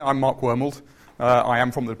I'm Mark Wormald. I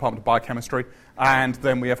am from the Department of Biochemistry. And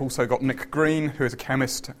then we have also got Nick Green, who is a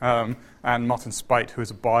chemist, and Martin Spate, who is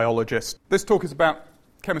a biologist. This talk is about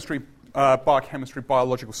chemistry, biochemistry,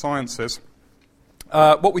 biological sciences.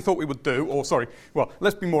 What we thought we would do,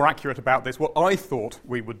 let's be more accurate about this. What I thought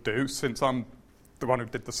we would do, since I'm the one who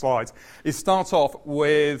did the slides, is start off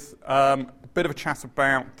with a bit of a chat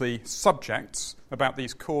about the subjects, about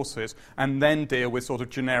these courses, and then deal with sort of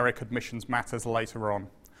generic admissions matters later on.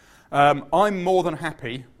 I'm more than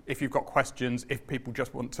happy, if you've got questions, if people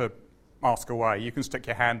just want to ask away. You can stick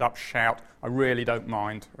your hand up, shout. I really don't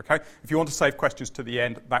mind, okay? If you want to save questions to the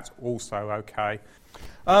end, that's also okay.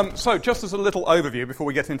 So just as a little overview before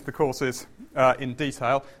we get into the courses in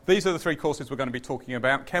detail, these are the three courses we're going to be talking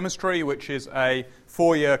about. Chemistry, which is a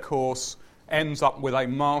 4-year course, ends up with a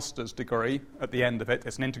master's degree at the end of it.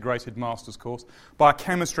 It's an integrated master's course.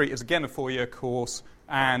 Biochemistry is again a 4-year course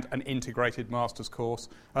and an integrated master's course.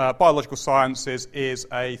 Biological Sciences is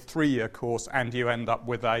a 3-year course, and you end up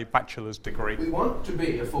with a bachelor's degree. We want to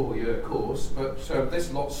be a 4-year course, but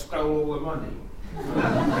this lot stole all the money.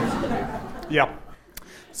 Yeah.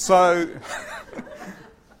 So,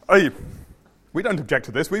 we don't object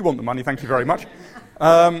to this. We want the money, thank you very much.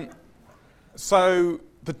 So,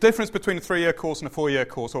 the difference between a 3-year course and a 4-year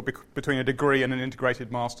course, or between a degree and an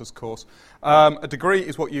integrated master's course. A degree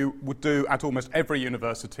is what you would do at almost every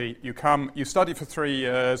university. You come, you study for 3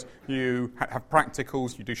 years, you have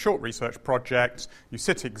practicals, you do short research projects, you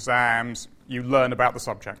sit exams, you learn about the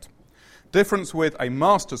subject. Difference with a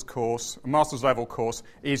master's course, a master's level course,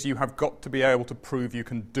 is you have got to be able to prove you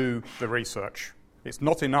can do the research. It's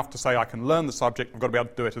not enough to say I can learn the subject, I've got to be able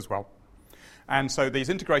to do it as well. And so these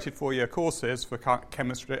integrated 4-year courses for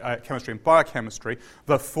chemistry and biochemistry,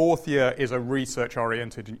 the 4th year is a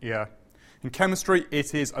research-oriented year. In chemistry,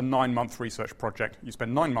 it is a 9-month research project. You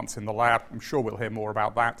spend 9 months in the lab. I'm sure we'll hear more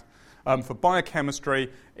about that. For biochemistry,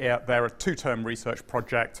 they're a 2-term research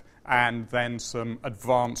project and then some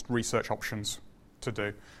advanced research options to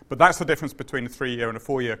do. But that's the difference between a 3-year and a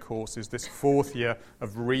 4-year course, is this 4th year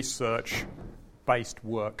of research-based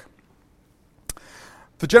work.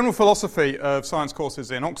 The general philosophy of science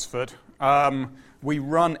courses in Oxford, we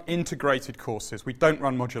run integrated courses. We don't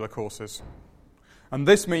run modular courses. And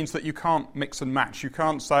this means that you can't mix and match. You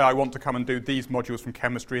can't say, I want to come and do these modules from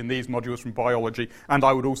chemistry and these modules from biology, and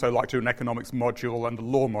I would also like to do an economics module and a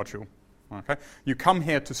law module. Okay? You come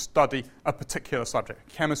here to study a particular subject,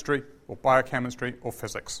 chemistry or biochemistry or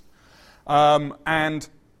physics. And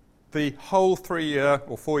the whole 3-year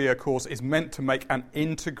or 4-year course is meant to make an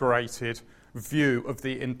integrated view of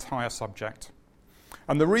the entire subject.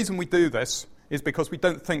 And the reason we do this is because we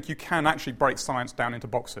don't think you can actually break science down into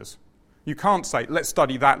boxes. You can't say, let's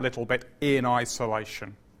study that little bit in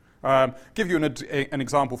isolation. Give you an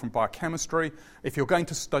example from biochemistry. If you're going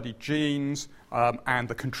to study genes and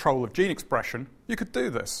the control of gene expression, you could do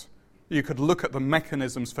this. You could look at the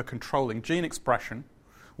mechanisms for controlling gene expression.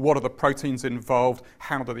 What are the proteins involved?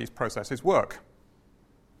 How do these processes work?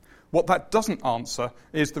 What that doesn't answer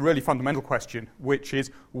is the really fundamental question, which is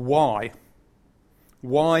why?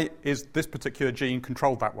 Why is this particular gene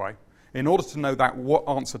controlled that way? In order to know that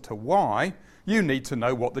answer to why, you need to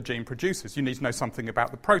know what the gene produces. You need to know something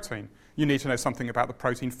about the protein. You need to know something about the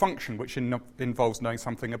protein function, which involves knowing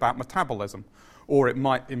something about metabolism. Or it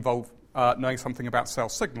might involve knowing something about cell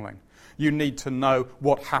signaling. You need to know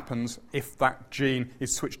what happens if that gene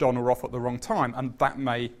is switched on or off at the wrong time, and that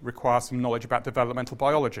may require some knowledge about developmental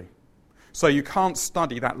biology. So you can't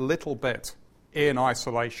study that little bit in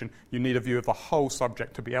isolation. You need a view of the whole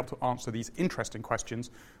subject to be able to answer these interesting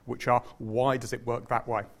questions, which are, why does it work that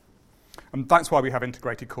way? And that's why we have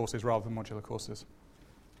integrated courses rather than modular courses.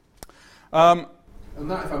 And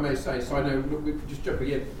that, if I may say, so I know, look, just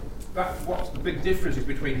jumping in, what's the big differences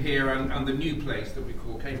between here and the new place that we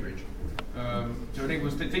call Cambridge? So I think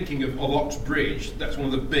was thinking of Oxbridge, that's one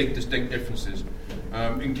of the big distinct differences.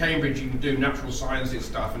 In Cambridge you can do natural sciences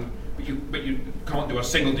stuff, but you can't do a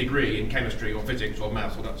single degree in chemistry or physics or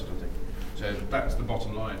maths or that sort of thing. So that's the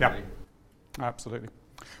bottom line, yep. Really. Absolutely.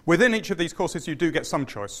 Within each of these courses you do get some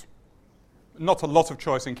choice. Not a lot of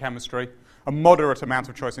choice in chemistry, a moderate amount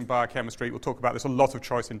of choice in biochemistry. We'll talk about this, a lot of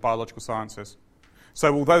choice in biological sciences.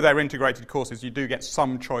 So although they're integrated courses, you do get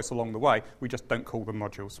some choice along the way. We just don't call them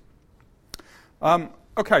modules.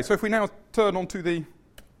 Okay, so if we now turn on to the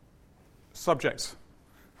subjects.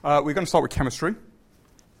 We're going to start with chemistry.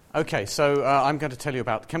 Okay, so I'm going to tell you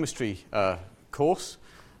about the chemistry course.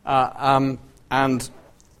 And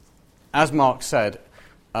as Mark said,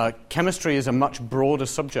 chemistry is a much broader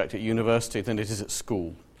subject at university than it is at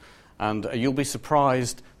school. And you'll be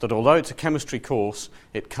surprised that although it's a chemistry course,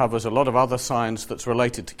 it covers a lot of other science that's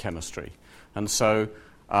related to chemistry. And so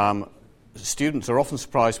students are often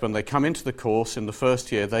surprised when they come into the course in the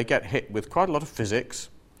first year, they get hit with quite a lot of physics,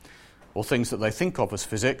 or things that they think of as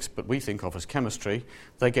physics, but we think of as chemistry.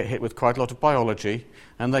 They get hit with quite a lot of biology,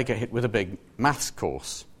 and they get hit with a big maths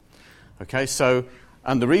course. Okay, so,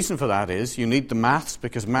 and the reason for that is you need the maths,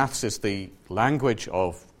 because maths is the language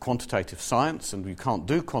of quantitative science, and you can't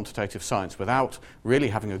do quantitative science without really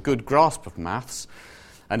having a good grasp of maths.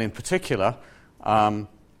 And in particular,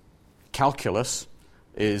 calculus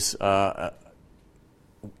is...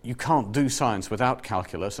 you can't do science without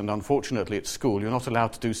calculus, and unfortunately at school you're not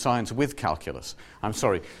allowed to do science with calculus. I'm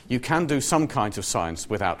sorry, you can do some kinds of science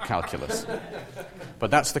without calculus,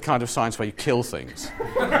 but that's the kind of science where you kill things.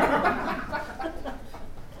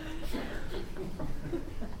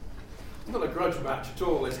 Not a grudge match at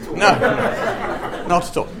all, this talk. No, not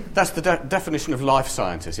at all. That's the definition of life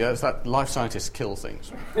scientists. Yeah, it's that life scientists kill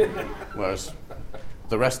things, whereas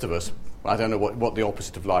the rest of us, I don't know what the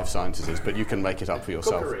opposite of life sciences is, but you can make it up for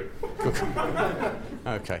yourself. Cookery.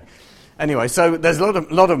 Okay. Anyway, so there's a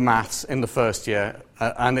lot of maths in the first year,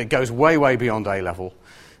 and it goes way, way beyond A-level.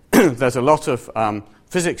 There's a lot of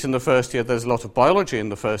physics in the first year, there's a lot of biology in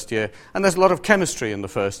the first year, and there's a lot of chemistry in the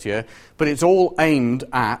first year, but it's all aimed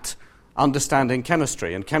at understanding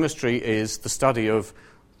chemistry, and chemistry is the study of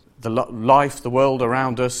the life, the world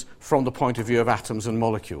around us, from the point of view of atoms and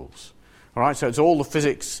molecules. All right, so it's all the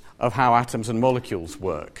physics of how atoms and molecules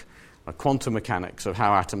work, quantum mechanics of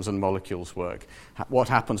how atoms and molecules work, what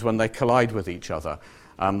happens when they collide with each other,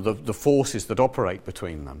 the forces that operate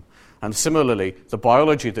between them. And similarly, the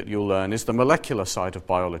biology that you'll learn is the molecular side of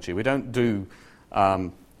biology. We don't do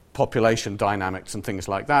population dynamics and things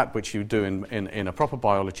like that, which you do in a proper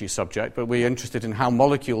biology subject, but we're interested in how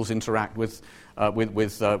molecules interact with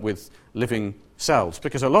living cells,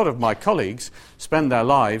 because a lot of my colleagues spend their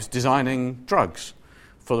lives designing drugs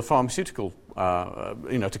for the pharmaceutical,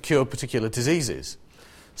 to cure particular diseases.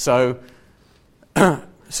 So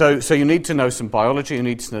you need to know some biology, you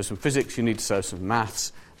need to know some physics, you need to know some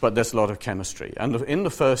maths, but there's a lot of chemistry. And in the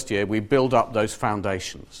first year, we build up those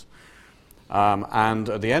foundations. And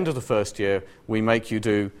at the end of the first year, we make you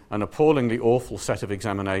do an appallingly awful set of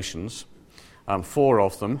examinations, 4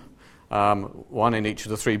 of them, one in each of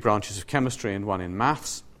the 3 branches of chemistry and one in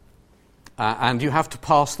maths, and you have to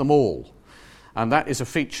pass them all. And that is a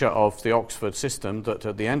feature of the Oxford system, that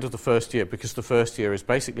at the end of the first year, because the first year is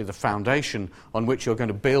basically the foundation on which you're going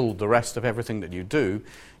to build the rest of everything that you do,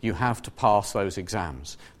 you have to pass those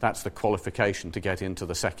exams. That's the qualification to get into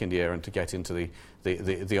the second year and to get into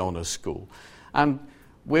the honours school. And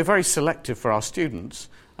we're very selective for our students,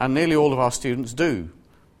 and nearly all of our students do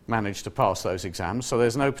manage to pass those exams, so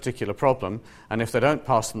there's no particular problem. And if they don't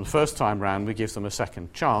pass them the first time round, we give them a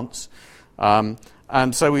second chance.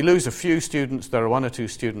 And so we lose a few students. There are 1 or 2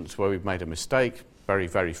 students where we've made a mistake, very,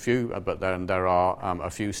 very few, but then there are a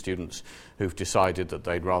few students who've decided that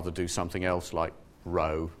they'd rather do something else, like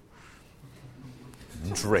row,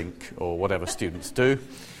 drink, or whatever students do.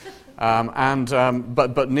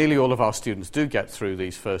 But nearly all of our students do get through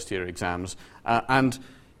these first-year exams, and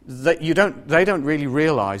they don't really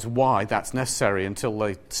realise why that's necessary until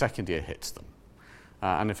the second year hits them.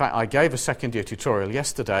 And in fact, I gave a second-year tutorial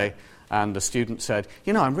yesterday, and the student said,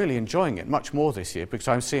 I'm really enjoying it much more this year because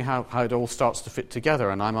I see how it all starts to fit together,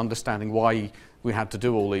 and I'm understanding why we had to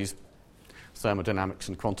do all these thermodynamics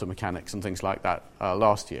and quantum mechanics and things like that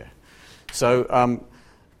last year. So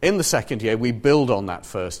in the second year, we build on that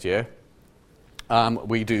first year.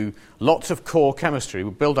 We do lots of core chemistry.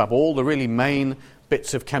 We build up all the really main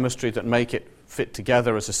bits of chemistry that make it fit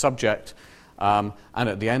together as a subject. And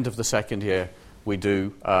at the end of the second year, we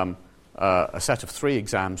do a set of 3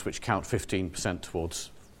 exams which count 15%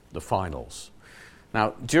 towards the finals.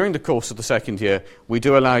 Now, during the course of the second year, we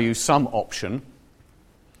do allow you some option.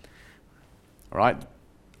 All right?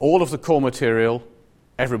 All of the core material,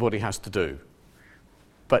 everybody has to do.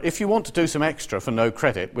 But if you want to do some extra for no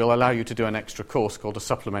credit, we'll allow you to do an extra course called a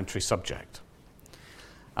supplementary subject.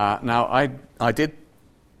 Now, I did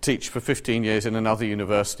teach for 15 years in another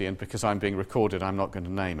university, and because I'm being recorded, I'm not going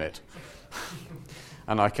to name it.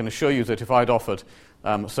 And I can assure you that if I'd offered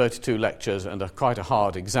 32 lectures and quite a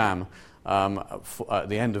hard exam at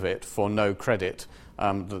the end of it for no credit,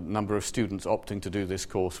 the number of students opting to do this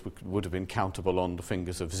course would have been countable on the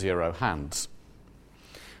fingers of 0 hands.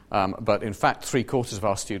 But in fact, 3/4 of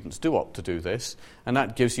our students do opt to do this, and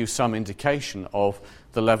that gives you some indication of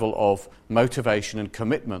the level of motivation and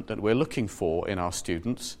commitment that we're looking for in our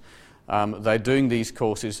students. They're doing these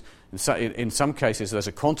courses In some cases, there's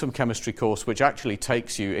a quantum chemistry course which actually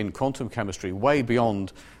takes you in quantum chemistry way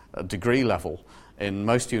beyond degree level in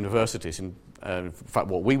most universities. In fact,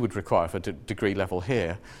 what we would require for degree level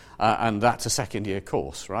here, and that's a second-year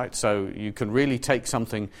course, right? So you can really take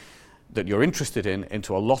something that you're interested in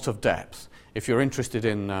into a lot of depth. If you're interested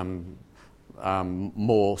in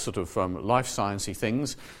more sort of life sciencey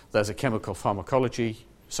things, there's a chemical pharmacology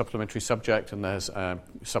supplementary subject, and there's a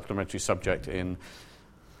supplementary subject in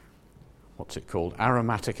what's it called?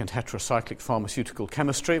 Aromatic and heterocyclic pharmaceutical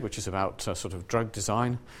chemistry, which is about sort of drug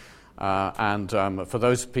design. And for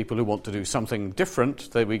those people who want to do something different,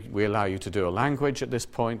 we allow you to do a language at this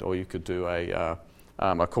point, or you could do a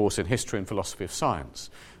course in history and philosophy of science.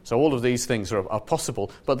 So all of these things are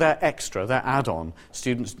possible, but they're extra, they're add-on.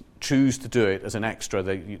 Students choose to do it as an extra.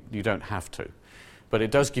 You don't have to. But it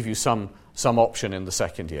does give you some option in the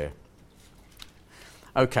second year.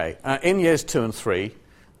 Okay, in years 2 and 3,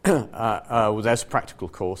 there's a practical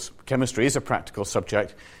course. Chemistry is a practical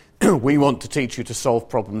subject. We want to teach you to solve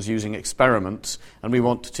problems using experiments, and we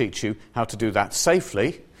want to teach you how to do that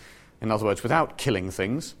safely, in other words, without killing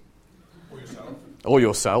things. Or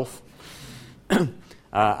yourself.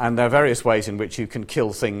 And there are various ways in which you can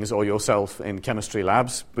kill things or yourself in chemistry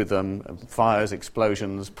labs with fires,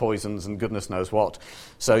 explosions, poisons, and goodness knows what.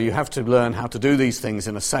 So you have to learn how to do these things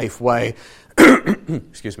in a safe way,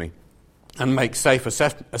 excuse me, and make safe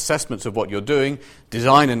assessments of what you're doing,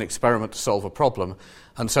 design an experiment to solve a problem.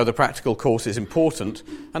 And so the practical course is important,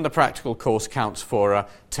 and the practical course counts for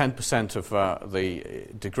 10% of the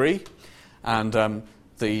degree. And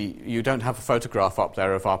you don't have a photograph up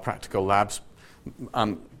there of our practical labs.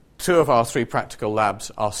 2 of our 3 practical labs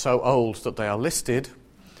are so old that they are listed.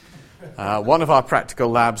 One of our practical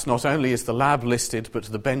labs, not only is the lab listed, but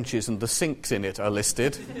the benches and the sinks in it are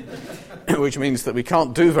listed, which means that we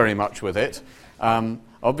can't do very much with it.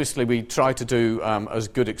 Obviously, we try to do as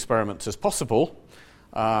good experiments as possible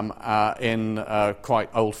in a quite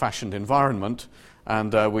old-fashioned environment.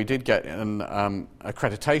 And we did get an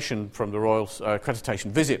accreditation from the accreditation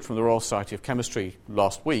visit from the Royal Society of Chemistry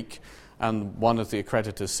last week. And one of the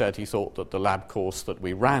accreditors said he thought that the lab course that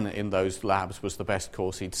we ran in those labs was the best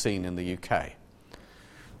course he'd seen in the UK.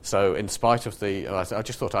 So in spite of I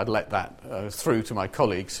just thought I'd let that through to my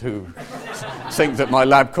colleagues who think that my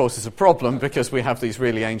lab course is a problem because we have these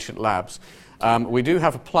really ancient labs. We do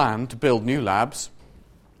have a plan to build new labs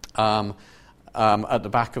at the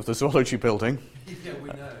back of the zoology building. Yeah,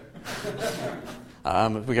 we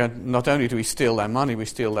know. Not only do we steal their money, we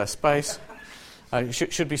steal their space. It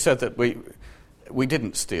should be said that we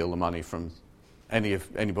didn't steal the money from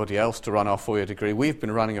anybody else to run our 4-year degree. We've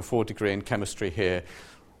been running a 4 degree in chemistry here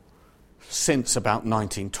since about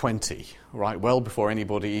 1920, right? Well before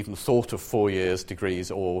anybody even thought of 4 years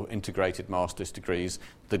degrees or integrated master's degrees.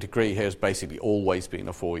 The degree here has basically always been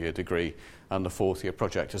a 4-year degree, and the 4th year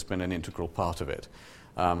project has been an integral part of it.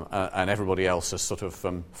 And everybody else has sort of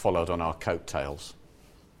followed on our coattails.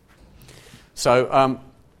 So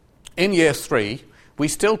in year 3, we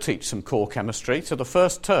still teach some core chemistry. So the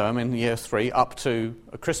first term in year 3 up to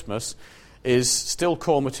Christmas is still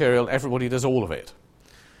core material. Everybody does all of it.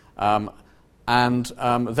 And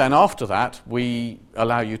then after that, we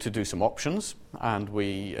allow you to do some options. And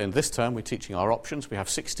in this term, we're teaching our options. We have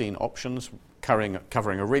 16 options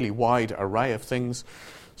covering a really wide array of things.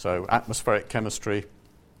 So atmospheric chemistry,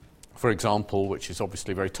 for example, which is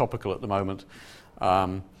obviously very topical at the moment.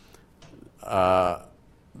 There are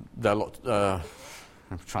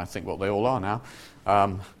I'm trying to think what they all are now.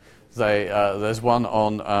 There's one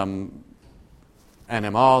on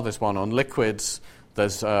NMR, there's one on liquids,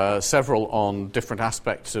 there's several on different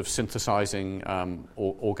aspects of synthesizing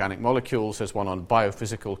organic molecules, there's one on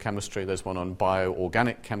biophysical chemistry, there's one on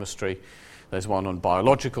bioorganic chemistry, there's one on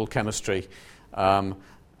biological chemistry,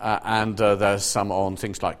 and there's some on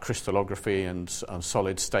things like crystallography and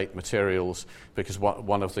solid-state materials, because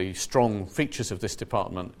one of the strong features of this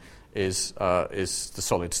department is the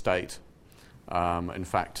solid state. In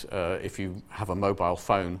fact, if you have a mobile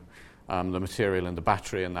phone, the material in the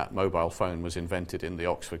battery in that mobile phone was invented in the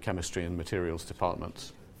Oxford Chemistry and Materials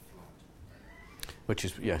departments. Which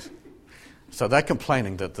is, yes. So they're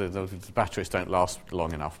complaining that the batteries don't last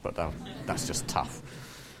long enough, but that's just tough.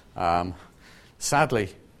 Sadly,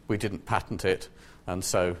 we didn't patent it, and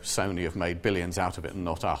so Sony have made billions out of it and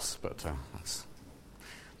not us, but that's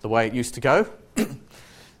the way it used to go.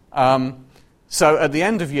 So at the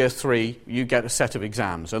end of year 3, you get a set of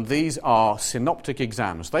exams, and these are synoptic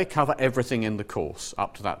exams. They cover everything in the course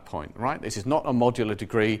up to that point, right? This is not a modular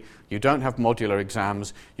degree. You don't have modular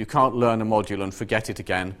exams. You can't learn a module and forget it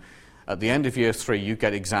again. At the end of year 3, you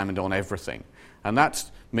get examined on everything. And that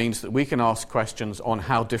means that we can ask questions on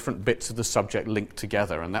how different bits of the subject link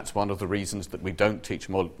together. And that's one of the reasons that we don't teach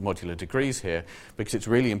modular degrees here, because it's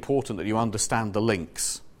really important that you understand the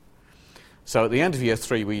links. So at the end of year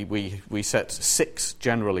 3, we set 6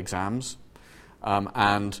 general exams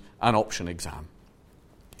and an option exam.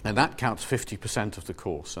 And that counts 50% of the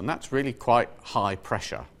course. And that's really quite high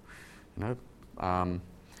pressure, you know.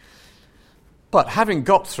 But having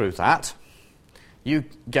got through that, you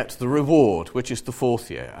get the reward, which is the 4th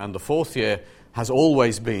year. And the 4th year has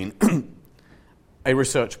always been a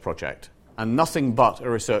research project, and nothing but a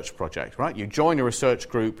research project, right? You join a research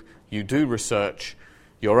group, you do research,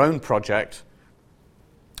 your own project,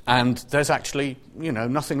 and there's actually, you know,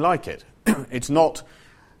 nothing like it. It's not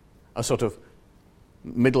a sort of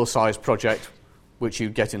middle-sized project which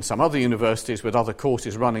you get in some other universities with other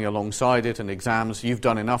courses running alongside it and exams. You've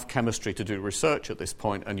done enough chemistry to do research at this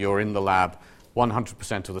point, and you're in the lab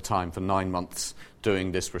 100% of the time for 9 months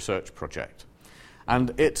doing this research project.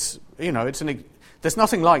 And it's, you know, there's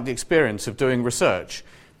nothing like the experience of doing research,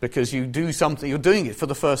 because you do something, you're doing it for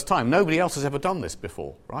the first time. Nobody else has ever done this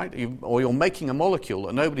before, right? Or you're making a molecule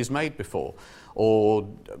that nobody's made before, or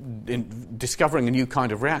discovering a new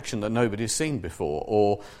kind of reaction that nobody's seen before,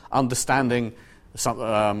 or understanding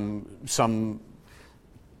some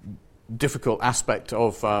difficult aspect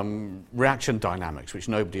of reaction dynamics which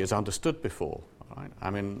nobody has understood before. Right? I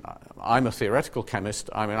mean, I'm a theoretical chemist.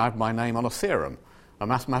 I mean, I have my name on a theorem, a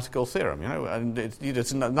mathematical theorem, you know, and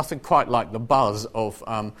it's nothing quite like the buzz of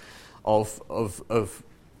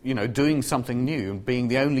you know, doing something new and being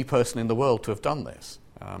the only person in the world to have done this.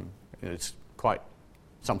 It's quite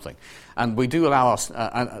something. And we do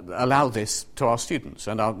allow this to our students,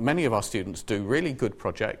 and many of our students do really good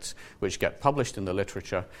projects which get published in the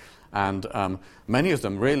literature. And many of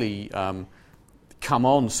them really come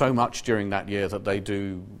on so much during that year that they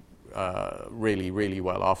do really, really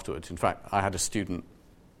well afterwards. In fact, I had a student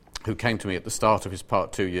who came to me at the start of his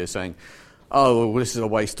Part 2 year saying, "Oh, well, this is a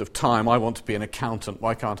waste of time. I want to be an accountant.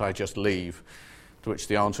 Why can't I just leave?" To which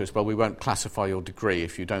the answer is, well, we won't classify your degree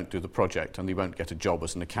if you don't do the project, and you won't get a job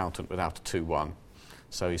as an accountant without a 2-1.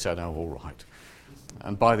 So he said, "Oh, all right."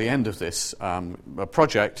 And by the end of this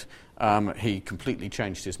project, he completely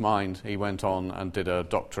changed his mind. He went on and did a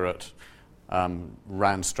doctorate,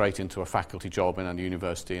 ran straight into a faculty job in a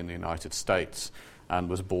university in the United States, and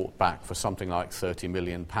was bought back for something like £30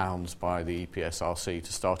 million by the EPSRC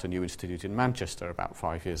to start a new institute in Manchester about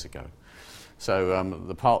 5 years ago. So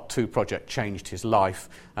the Part 2 project changed his life,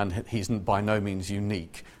 and he's by no means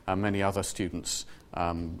unique. Many other students'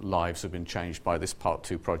 lives have been changed by this Part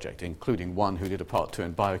 2 project, including one who did a Part 2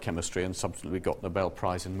 in biochemistry and subsequently got the Nobel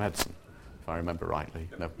Prize in medicine, if I remember rightly.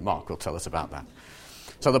 No, Mark will tell us about that.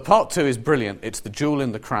 So the Part 2 is brilliant. It's the jewel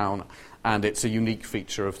in the crown, and it's a unique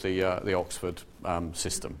feature of the Oxford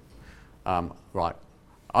system. Right.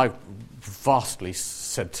 I've vastly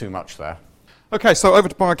said too much there. Okay, so over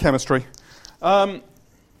to biochemistry.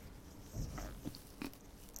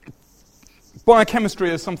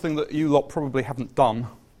 Biochemistry is something that you lot probably haven't done.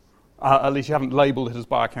 At least you haven't labelled it as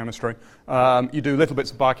biochemistry. You do little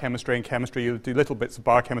bits of biochemistry in chemistry, you do little bits of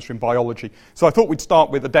biochemistry in biology. So I thought we'd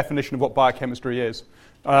start with a definition of what biochemistry is.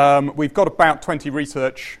 We've got about 20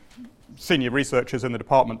 senior researchers in the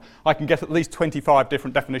department. I can get at least 25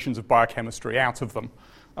 different definitions of biochemistry out of them.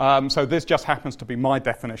 So this just happens to be my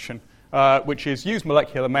definition, which is use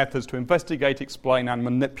molecular methods to investigate, explain, and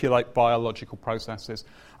manipulate biological processes.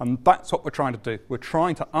 And that's what we're trying to do. We're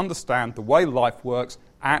trying to understand the way life works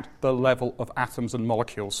at the level of atoms and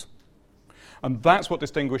molecules. And that's what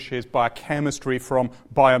distinguishes biochemistry from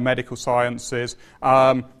biomedical sciences,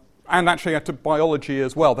 and actually to biology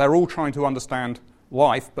as well. They're all trying to understand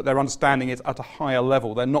life, but they're understanding it at a higher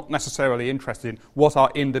level. They're not necessarily interested in what are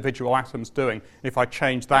individual atoms doing. If I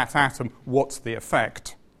change that atom, what's the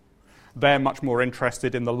effect? They're much more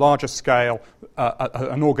interested in the larger scale,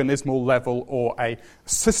 an organismal level or a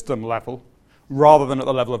system level, rather than at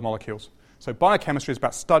the level of molecules. So biochemistry is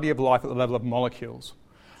about study of life at the level of molecules.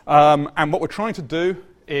 And what we're trying to do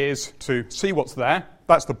is to see what's there.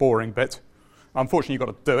 That's the boring bit. Unfortunately, you've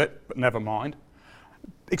got to do it, but never mind.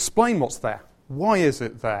 Explain what's there. Why is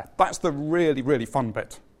it there? That's the really, really fun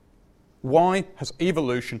bit. Why has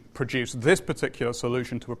evolution produced this particular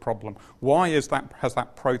solution to a problem? Why has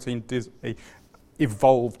that protein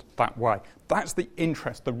evolved that way? That's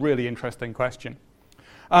the really interesting question.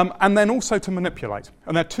 And then also to manipulate.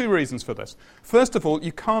 And there are two reasons for this. First of all,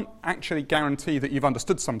 you can't actually guarantee that you've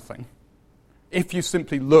understood something if you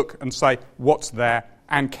simply look and say, what's there,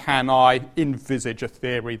 and can I envisage a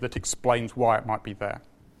theory that explains why it might be there?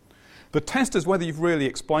 The test is whether you've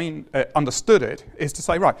really understood it, is to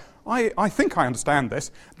say, right, I think I understand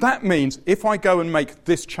this. That means if I go and make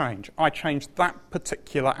this change, I change that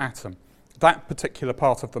particular atom, that particular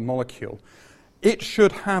part of the molecule, it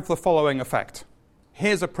should have the following effect.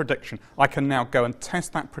 Here's a prediction. I can now go and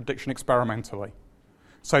test that prediction experimentally.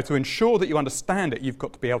 So to ensure that you understand it, you've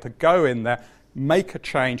got to be able to go in there, make a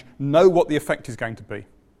change, know what the effect is going to be.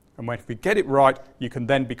 And if you get it right, you can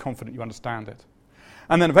then be confident you understand it.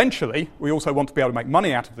 And then eventually, we also want to be able to make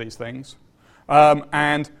money out of these things.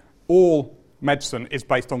 And all medicine is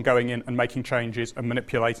based on going in and making changes and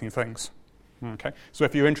manipulating things. Okay? So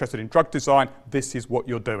if you're interested in drug design, this is what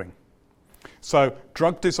you're doing. So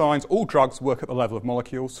drug designs, all drugs work at the level of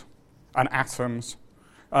molecules and atoms.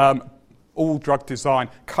 All drug design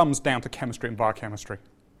comes down to chemistry and biochemistry.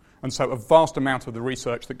 And so a vast amount of the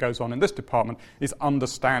research that goes on in this department is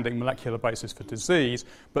understanding molecular basis for disease,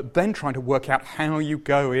 but then trying to work out how you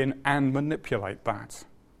go in and manipulate that.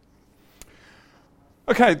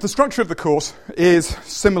 Okay, the structure of the course is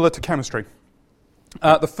similar to chemistry.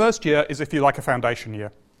 The first year is, if you like, a foundation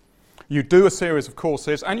year. You do a series of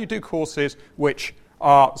courses, and you do courses which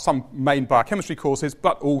are some main biochemistry courses,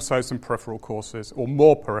 but also some peripheral courses, or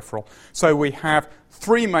more peripheral. So we have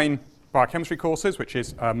 3 main biochemistry courses, which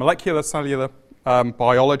is molecular cellular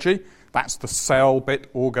biology. That's the cell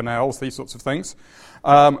bit, organelles, these sorts of things.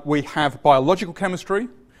 We have biological chemistry.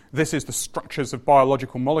 This is the structures of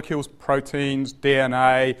biological molecules, proteins,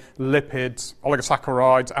 DNA, lipids,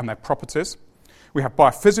 oligosaccharides, and their properties. We have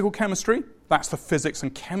biophysical chemistry. That's the physics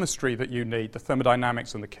and chemistry that you need, the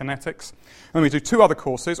thermodynamics and the kinetics. And we do 2 other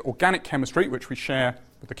courses, organic chemistry, which we share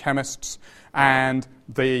with the chemists, and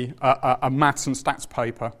a maths and stats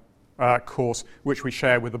paper course, which we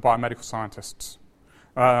share with the biomedical scientists.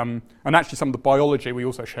 And actually some of the biology we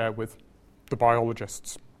also share with the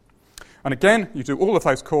biologists. And again, you do all of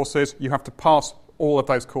those courses. You have to pass all of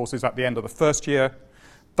those courses at the end of the first year.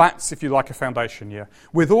 That's, if you like, a foundation year.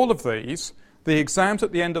 With all of these, the exams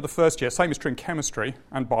at the end of the first year, same is true in chemistry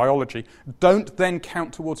and biology, don't then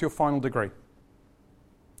count towards your final degree.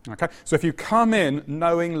 Okay? So if you come in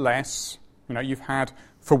knowing less, you've had,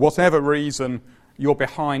 for whatever reason, you're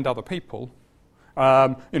behind other people,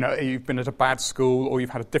 you've been at a bad school or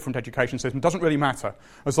you've had a different education system, it doesn't really matter.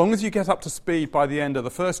 As long as you get up to speed by the end of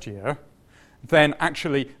the first year, then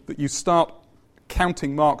actually you start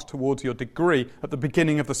counting marks towards your degree at the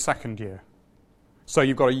beginning of the second year. So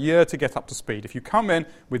you've got a year to get up to speed. If you come in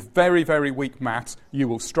with very, very weak maths, you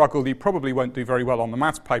will struggle. You probably won't do very well on the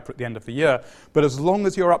maths paper at the end of the year. But as long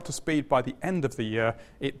as you're up to speed by the end of the year,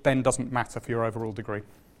 it then doesn't matter for your overall degree.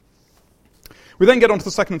 We then get on to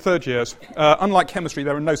the second and third years. Unlike chemistry,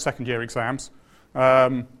 there are no second-year exams,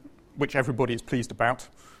 which everybody is pleased about.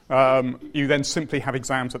 You then simply have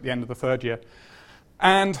exams at the end of the third year.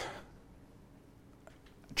 And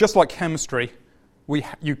just like chemistry,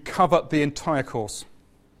 you cover the entire course.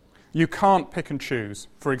 You can't pick and choose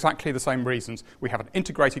for exactly the same reasons. We have an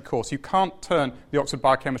integrated course. You can't turn the Oxford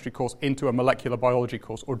Biochemistry course into a molecular biology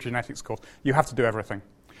course or genetics course. You have to do everything.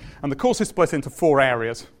 And the course is split into 4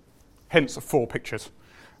 areas, hence 4 pictures.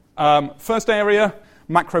 First area,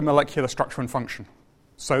 macromolecular structure and function.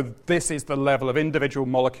 So this is the level of individual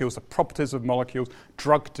molecules, the properties of molecules,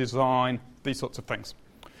 drug design, these sorts of things.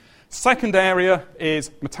 Second area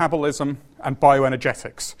is metabolism and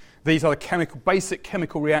bioenergetics. These are the basic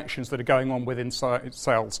chemical reactions that are going on within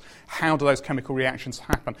cells. How do those chemical reactions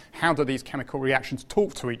happen? How do these chemical reactions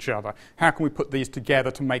talk to each other? How can we put these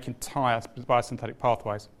together to make entire biosynthetic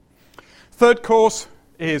pathways? Third course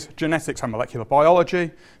is genetics and molecular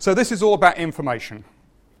biology. So this is all about information.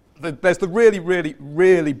 There's the really, really,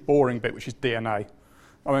 really boring bit, which is DNA.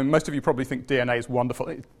 I mean, most of you probably think DNA is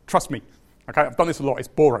wonderful. Trust me, okay, I've done this a lot. It's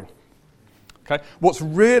boring. Okay? What's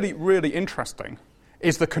really, really interesting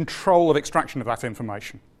is the control of extraction of that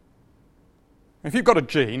information. If you've got a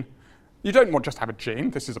gene, you don't want just to have a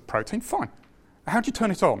gene. This is a protein. Fine. How do you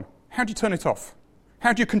turn it on? How do you turn it off?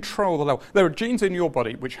 How do you control the level? There are genes in your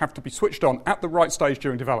body which have to be switched on at the right stage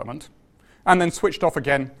during development and then switched off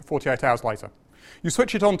again 48 hours later. You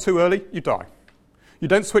switch it on too early, you die. You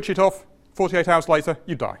don't switch it off 48 hours later,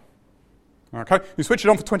 you die. Okay? You switch it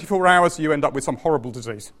on for 24 hours, you end up with some horrible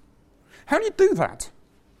disease. How do you do that?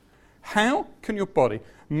 How can your body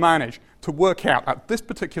manage to work out at this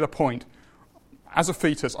particular point, as a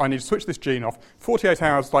fetus, I need to switch this gene off, 48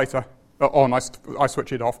 hours later, I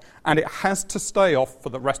switch it off, and it has to stay off for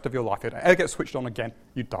the rest of your life. If it ever gets switched on again,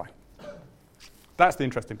 you die. That's the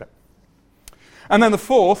interesting bit. And then the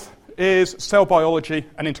fourth is cell biology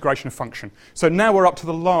and integration of function. So now we're up to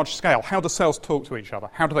the large scale. How do cells talk to each other?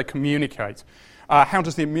 How do they communicate? How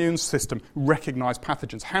does the immune system recognise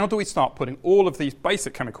pathogens? How do we start putting all of these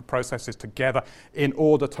basic chemical processes together in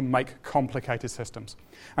order to make complicated systems?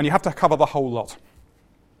 And you have to cover the whole lot.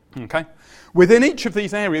 Okay? Within each of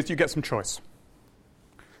these areas, you get some choice.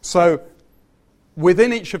 So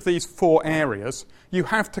within each of these 4 areas, you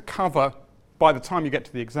have to cover, by the time you get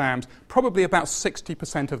to the exams, probably about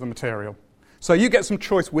 60% of the material. So you get some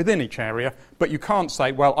choice within each area, but you can't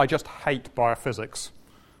say, well, I just hate biophysics.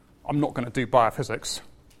 I'm not going to do biophysics.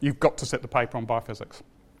 You've got to sit the paper on biophysics.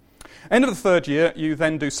 End of the 3rd year, you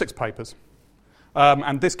then do 6 papers.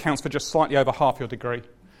 And this counts for just slightly over half your degree.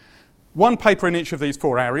 1 paper in each of these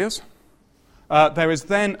 4 areas. There is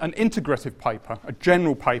then an integrative paper, a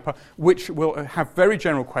general paper, which will have very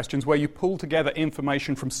general questions where you pull together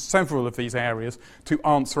information from several of these areas to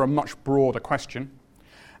answer a much broader question.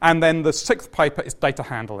 And then the 6th paper is data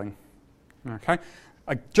handling. Okay?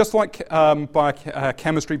 Just like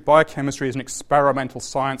biochemistry is an experimental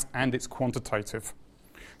science and it's quantitative.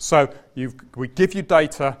 So we give you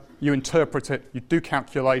data, you interpret it, you do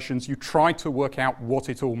calculations, you try to work out what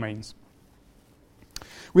it all means.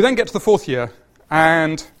 We then get to the 4th year,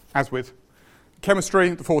 and as with chemistry,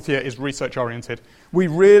 the 4th year is research-oriented. We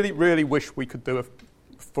really, really wish we could do a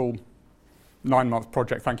full 9-month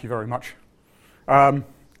project. Thank you very much.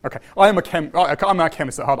 Okay, I'm a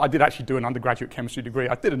chemist at heart. I did actually do an undergraduate chemistry degree.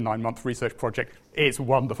 I did a 9-month research project. It's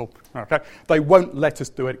wonderful. Okay, they won't let us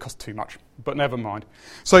do it. It costs too much, but never mind.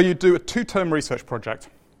 So you do a 2-term research project,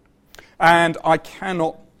 and I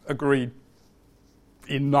cannot agree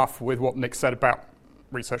enough with what Nick said about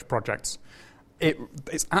research projects.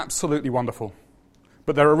 It's absolutely wonderful,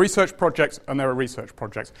 but there are research projects and there are research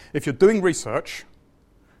projects. If you're doing research,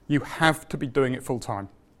 you have to be doing it full time.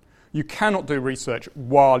 You cannot do research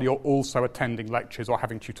while you're also attending lectures or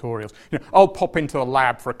having tutorials. I'll pop into the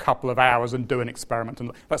lab for a couple of hours and do an experiment,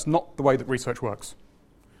 and that's not the way that research works.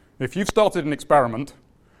 If you've started an experiment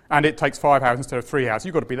and it takes 5 hours instead of 3 hours,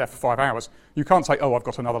 you've got to be there for 5 hours. You can't say, oh, I've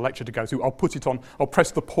got another lecture to go to. I'll put it on. I'll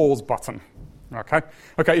press the pause button. Okay,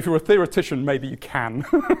 if you're a theoretician, maybe you can.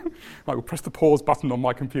 I will press the pause button on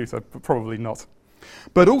my computer, but probably not.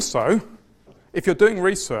 But also, if you're doing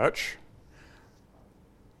research,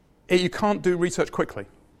 you can't do research quickly.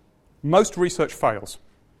 Most research fails.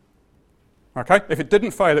 Okay? If it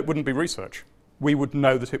didn't fail, it wouldn't be research. We would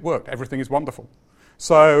know that it worked. Everything is wonderful.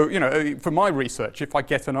 So, for my research, if I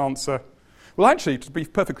get an answer... Well, actually, to be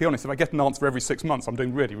perfectly honest, if I get an answer every 6 months, I'm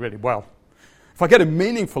doing really, really well. If I get a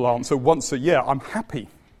meaningful answer once a year, I'm happy.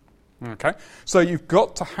 Okay? So you've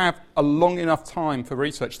got to have a long enough time for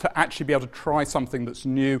research to actually be able to try something that's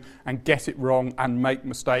new and get it wrong and make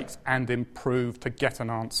mistakes and improve to get an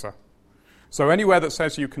answer. So anywhere that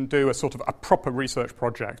says you can do a sort of a proper research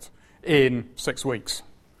project in 6 weeks,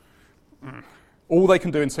 all they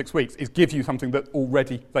can do in 6 weeks is give you something that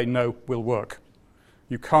already they know will work.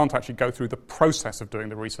 You can't actually go through the process of doing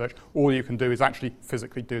the research. All you can do is actually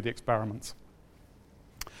physically do the experiments.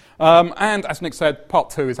 And as Nick said,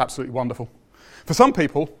 part 2 is absolutely wonderful. For some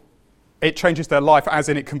people, it changes their life, as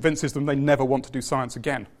in it convinces them they never want to do science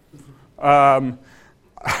again. For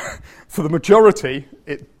the majority,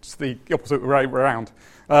 it's the opposite way around.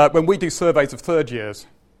 When we do surveys of 3rd years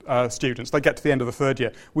students, they get to the end of the 3rd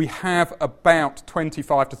year, we have about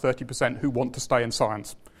 25 to 30% who want to stay in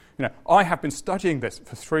science. I have been studying this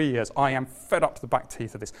for 3 years. I am fed up to the back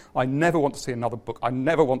teeth of this. I never want to see another book. I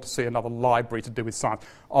never want to see another library to do with science.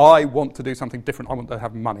 I want to do something different. I want to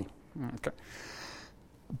have money. Okay.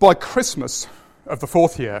 By Christmas of the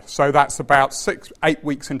 4th year, so that's about 8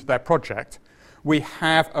 weeks into their project, we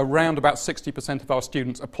have around about 60% of our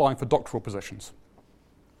students applying for doctoral positions.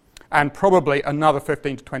 And probably another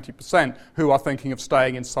 15 to 20% who are thinking of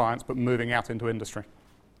staying in science but moving out into industry.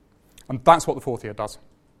 And that's what the 4th year does.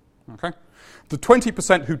 Okay? The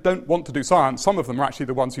 20% who don't want to do science, some of them are actually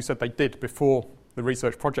the ones who said they did before the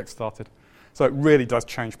research project started. So it really does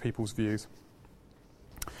change people's views.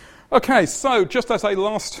 Okay, so just as a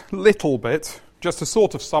last little bit, just to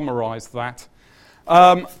sort of summarise that,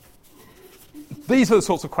 these are the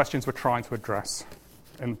sorts of questions we're trying to address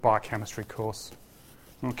in the biochemistry course.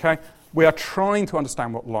 Okay? We are trying to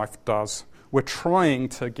understand what life does. We're trying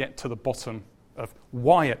to get to the bottom of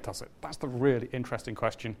why it does it. That's the really interesting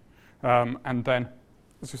question. And then,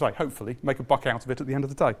 as we say, hopefully make a buck out of it at the end of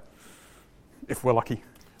the day, if we're lucky.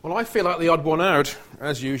 Well, I feel like the odd one out,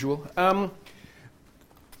 as usual.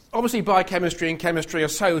 Obviously, biochemistry and chemistry are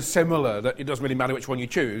so similar that it doesn't really matter which one you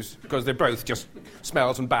choose, because they're both just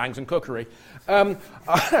smells and bangs and cookery.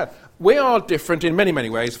 We are different in many, many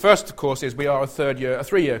ways. First, of course, is we are a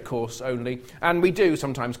 3-year course only, and we do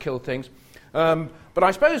sometimes kill things. But I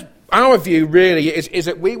suppose our view really is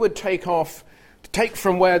that we would take off take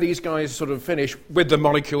from where these guys sort of finish with the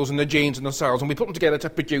molecules and the genes and the cells, and we put them together to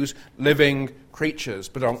produce living creatures,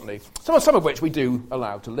 predominantly. Some of which we do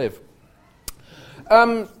allow to live.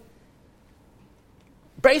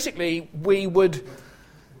 Basically, we would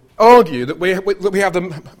argue that we have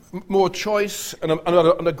the more choice and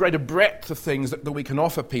a greater breadth of things that we can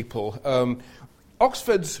offer people.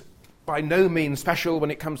 Oxford's by no means special when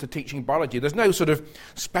it comes to teaching biology. There's no sort of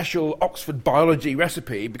special Oxford biology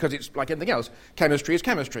recipe because it's like anything else. Chemistry is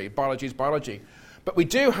chemistry, biology is biology. But we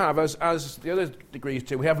do have, as the other degrees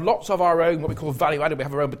do, we have lots of our own, what we call value-added. We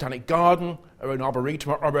have our own botanic garden, our own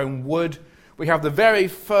arboretum, our own wood. We have the very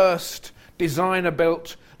first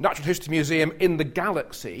designer-built natural history museum in the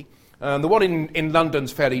galaxy. The one in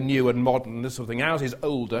London's fairly new and modern, this sort of thing. Ours is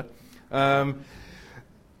older.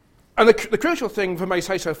 And the crucial thing, if I may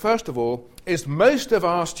say so, first of all, is most of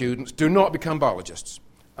our students do not become biologists.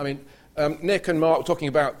 I mean, Nick and Mark were talking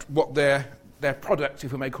about what their products,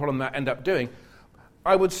 if we may call them that, end up doing.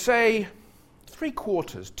 I would say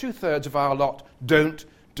 3/4, 2/3 of our lot don't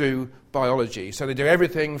do biology. So they do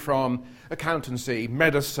everything from accountancy,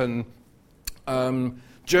 medicine,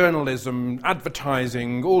 journalism,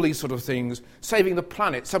 advertising, all these sort of things, saving the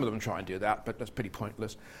planet. Some of them try and do that, but that's pretty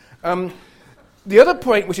pointless. The other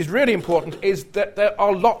point, which is really important, is that there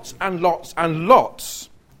are lots and lots and lots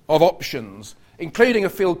of options, including a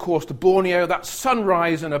field course to Borneo, that's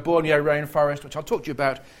sunrise in a Borneo rainforest, which I'll talk to you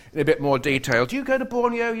about in a bit more detail. Do you go to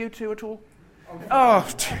Borneo, you two, at all? Oh,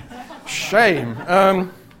 shame.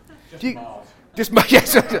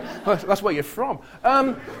 Yes, that's where you're from.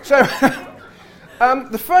 The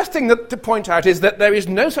first thing to point out is that there is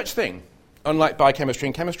no such thing, unlike biochemistry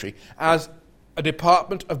and chemistry, as a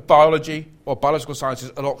department of biology or biological sciences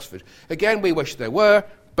at Oxford. Again, we wish there were,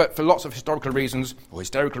 but for lots of historical reasons,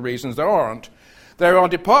 there aren't. There are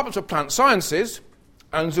departments of plant sciences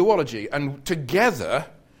and zoology, and together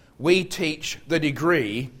we teach the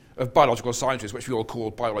degree of biological sciences, which we all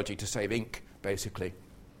call biology to save ink, basically.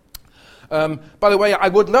 By the way, I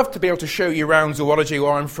would love to be able to show you around zoology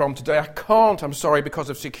where I'm from today. I can't, I'm sorry, because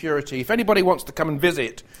of security. If anybody wants to come and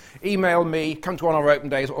visit, email me, come to one of our open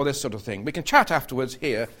days, or this sort of thing. We can chat afterwards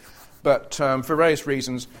here, but for various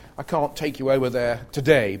reasons, I can't take you over there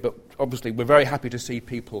today, but obviously we're very happy to see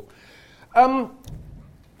people.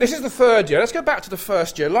 This is the third year. Let's go back to the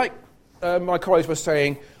first year. Like my colleagues were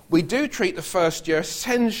saying, we do treat the first year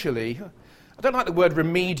essentially, I don't like the word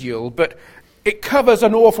remedial, but it covers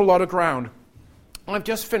an awful lot of ground. I've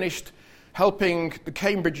just finished helping the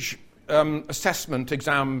Cambridge assessment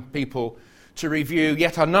exam people to review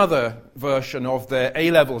yet another version of their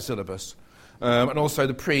A-level syllabus, and also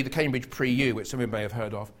the Cambridge Pre-U, which some of you may have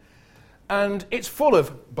heard of. And it's full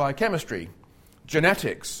of biochemistry,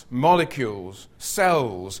 genetics, molecules,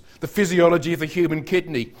 cells, the physiology of the human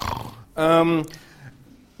kidney.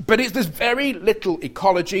 But there's very little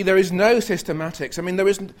ecology. There is no systematics. I mean, there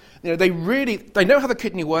isn't. They know how the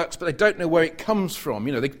kidney works, but they don't know where it comes from.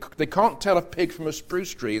 They can't tell a pig from a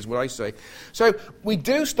spruce tree, is what I say. So we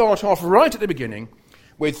do start off right at the beginning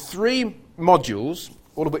with 3 modules,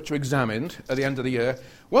 all of which are examined at the end of the year.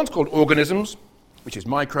 One's called organisms, which is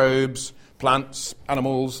microbes, plants,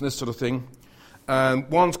 animals, and this sort of thing.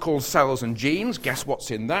 One's called cells and genes. Guess what's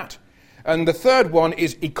in that? And the third one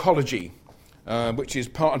is ecology. Which is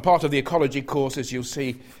part of the ecology course, as you'll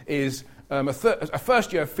see, is a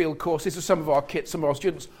first-year field course. This is some of our kids, some of our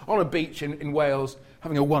students on a beach in Wales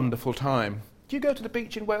having a wonderful time. Do you go to the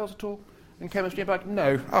beach in Wales at all, in chemistry?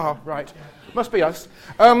 No. Ah, right. Must be us.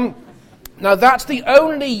 Now, that's the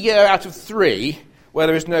only year out of 3 where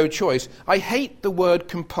there is no choice. I hate the word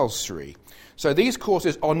compulsory. So these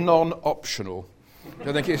courses are non-optional.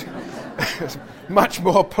 I think it's much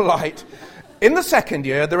more polite. In the second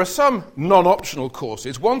year, there are some non-optional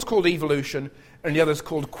courses. One's called evolution, and the other's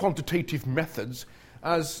called quantitative methods.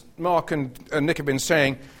 As Mark and Nick have been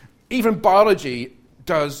saying, even biology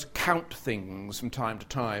does count things from time to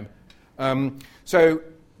time. So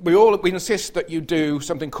we insist that you do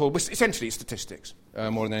something called, essentially statistics,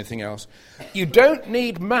 more than anything else. You don't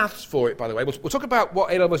need maths for it, by the way. We'll talk about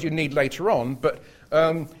what A-levels you need later on, but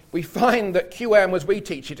we find that QM, as we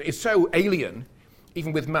teach it, is so alien,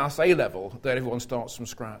 even with maths A-level, that everyone starts from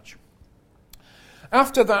scratch.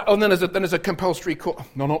 After that, then there's a compulsory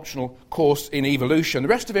non-optional course in evolution. The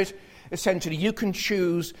rest of it, essentially, you can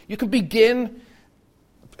begin,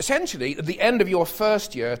 essentially, at the end of your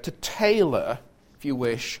first year, to tailor, if you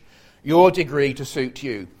wish, your degree to suit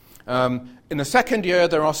you. In the second year,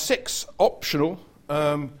 there are 6 optional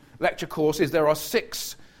lecture courses. There are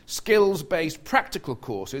 6 skills-based practical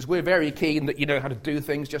courses. We're very keen that you know how to do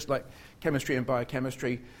things, just like chemistry and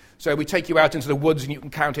biochemistry. So we take you out into the woods and you can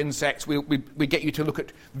count insects. We get you to look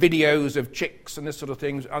at videos of chicks and this sort of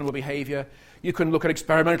things, animal behaviour. You can look at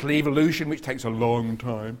experimental evolution, which takes a long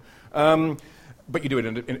time. But you do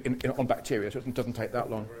it on bacteria, so it doesn't take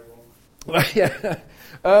that long. Yeah.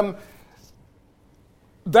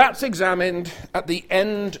 That's examined at the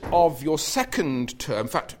end of your second term, in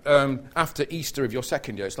fact, after Easter of your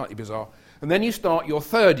second year. It's slightly bizarre. And then you start your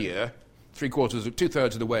third year,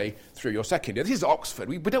 two-thirds of the way through your second year. This is Oxford.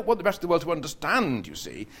 We don't want the rest of the world to understand, you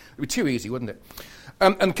see. It would be too easy, wouldn't it?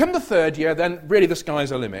 And come the third year, then really the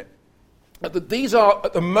sky's the limit. These are,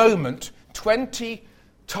 at the moment, 20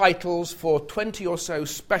 titles for 20 or so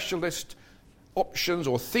specialist options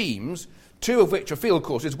or themes, 2 of which are field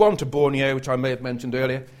courses, one to Borneo, which I may have mentioned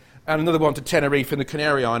earlier, and another one to Tenerife in the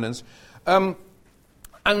Canary Islands.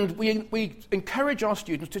 And we encourage our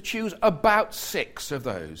students to choose about 6 of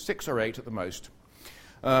those, 6 or 8 at the most.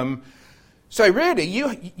 So really,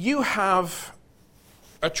 you have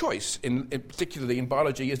a choice, particularly in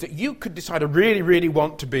biology, is that you could decide I really, really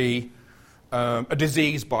want to be a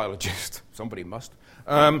disease biologist. Somebody must.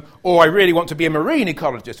 Or I really want to be a marine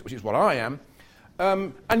ecologist, which is what I am.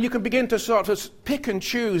 And you can begin to sort of pick and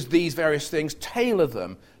choose these various things, tailor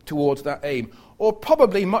them towards that aim. Or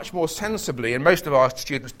probably much more sensibly, and most of our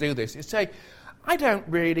students do this, is say, I don't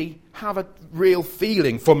really have a real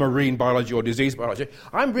feeling for marine biology or disease biology.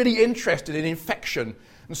 I'm really interested in infection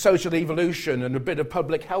and social evolution and a bit of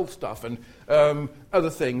public health stuff and other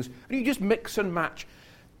things. And you just mix and match.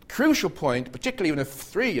 Crucial point, particularly in a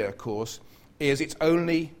 3-year course, is it's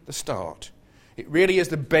only the start. It really is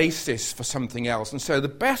the basis for something else. And so the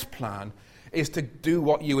best plan is to do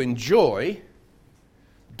what you enjoy.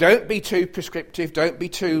 Don't be too prescriptive. Don't be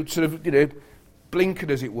too sort of, blinkered,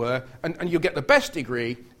 as it were. And you'll get the best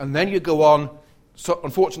degree, and then you go on,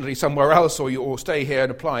 unfortunately, somewhere else, or stay here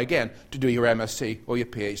and apply again to do your MSc or your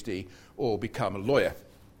PhD or become a lawyer.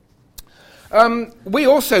 We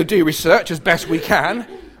also do research as best we can.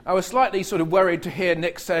 I was slightly sort of worried to hear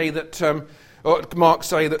Nick say that, or Mark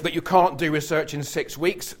say that you can't do research in 6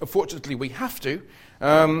 weeks. Unfortunately, we have to.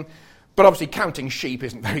 But obviously, counting sheep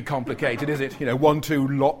isn't very complicated, is it? 1, 2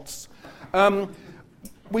 lots.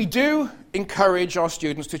 We do encourage our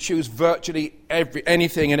students to choose virtually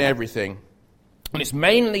anything and everything. And it's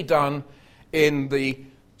mainly done in the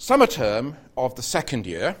summer term of the second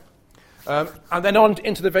year, and then on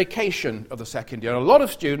into the vacation of the second year. And a lot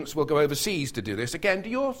of students will go overseas to do this. Again, do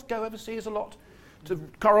yours go overseas a lot? To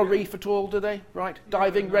Coral Reef at all, do they? Right?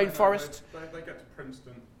 Diving, rainforests? They get to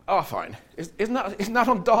Princeton. Oh, fine. Isn't that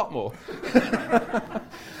on Dartmoor?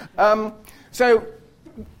 So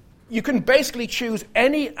you can basically choose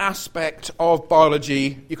any aspect of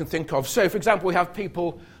biology you can think of. So, for example, we have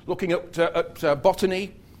people looking at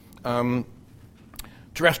botany,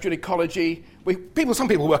 terrestrial ecology. Some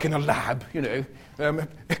people work in a lab,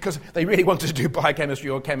 because they really wanted to do biochemistry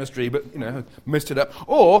or chemistry, but, messed it up.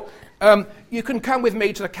 Or you can come with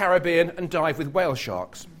me to the Caribbean and dive with whale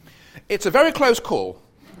sharks. It's a very close call,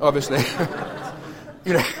 obviously.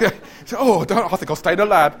 So, I think I'll stay in a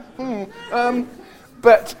lab.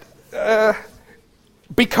 But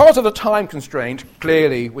because of the time constraint,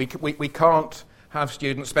 clearly we can't have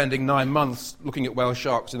students spending 9 months looking at whale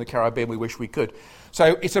sharks in the Caribbean. We wish we could.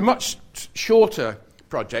 So it's a much shorter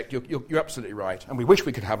project. You're absolutely right. And we wish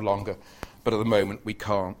we could have longer, but at the moment we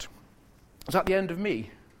can't. Is that the end of me?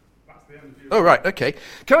 That's the end of you. Oh, right, okay.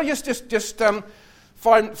 Can I just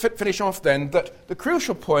finish off then that the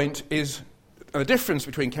crucial point is, and the difference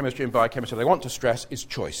between chemistry and biochemistry that I want to stress is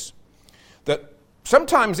choice. That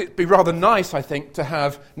sometimes it'd be rather nice, I think, to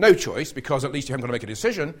have no choice, because at least you haven't got to make a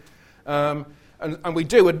decision. And we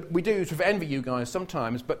do sort of envy you guys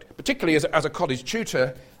sometimes, but particularly as a college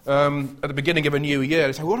tutor at the beginning of a new year,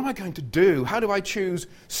 they say, what am I going to do? How do I choose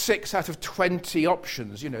 6 out of 20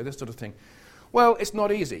 options? This sort of thing. Well, it's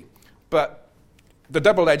not easy, but the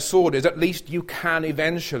double-edged sword is at least you can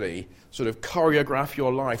eventually sort of choreograph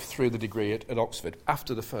your life through the degree at Oxford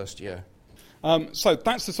after the first year. So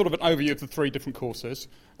that's the sort of an overview of the 3 different courses.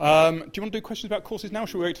 Do you want to do questions about courses now, or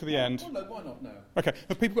should we wait to the end? Oh, no, why not? No. Okay.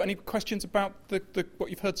 Have people got any questions about what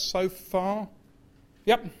you've heard so far?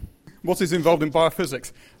 Yep. What is involved in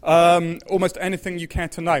biophysics? Almost anything you care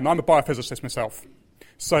to name. I'm a biophysicist myself.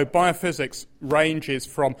 So biophysics ranges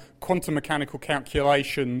from quantum mechanical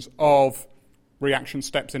calculations of reaction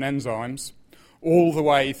steps in enzymes all the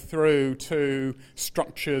way through to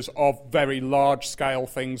structures of very large-scale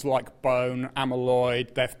things like bone,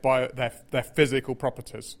 amyloid, their physical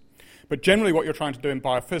properties. But generally what you're trying to do in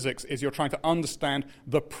biophysics is you're trying to understand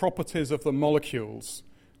the properties of the molecules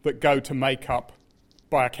that go to make up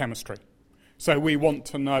biochemistry. So we want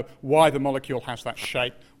to know why the molecule has that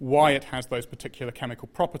shape, why it has those particular chemical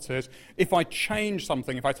properties. If I change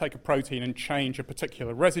something, if I take a protein and change a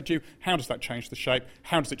particular residue, how does that change the shape?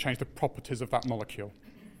 How does it change the properties of that molecule?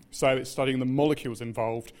 So it's studying the molecules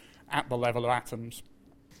involved at the level of atoms.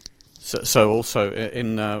 So also,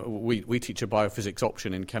 we teach a biophysics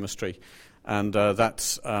option in chemistry, and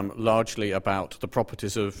that's largely about the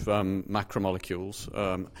properties of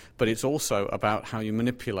macromolecules, but it's also about how you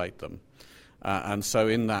manipulate them. And so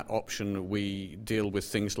in that option, we deal with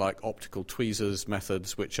things like optical tweezers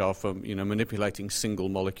methods, which are for manipulating single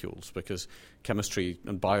molecules, because chemistry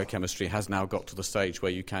and biochemistry has now got to the stage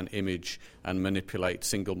where you can image and manipulate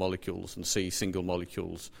single molecules and see single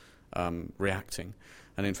molecules reacting.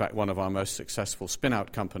 And in fact, one of our most successful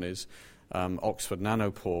spin-out companies, Oxford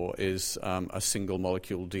Nanopore, is a single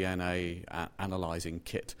molecule DNA analyzing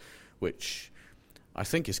kit, which I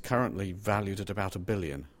think is currently valued at about $1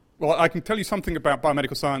 billion. Well, I can tell you something about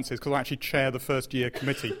biomedical sciences because I actually chair the first year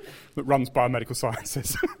committee that runs biomedical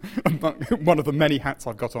sciences. One of the many hats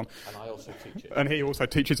I've got on. And I also teach it. And he also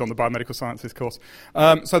teaches on the biomedical sciences course.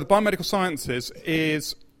 So the biomedical sciences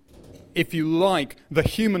is, if you like, the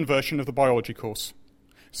human version of the biology course.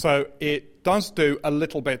 So it does do a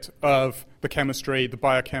little bit of the chemistry, the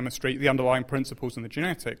biochemistry, the underlying principles and the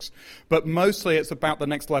genetics, but mostly it's about the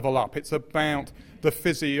next level up. It's about the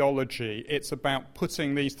physiology. It's about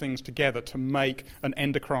putting these things together to make an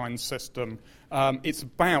endocrine system. It's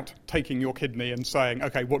about taking your kidney and saying,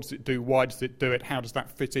 okay, what does it do? Why does it do it? How does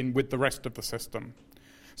that fit in with the rest of the system?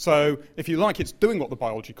 So if you like, it's doing what the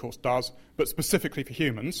biology course does, but specifically for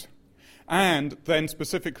humans. And then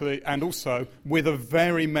specifically, and also with a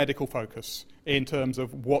very medical focus in terms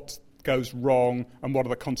of what goes wrong and what are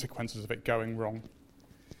the consequences of it going wrong.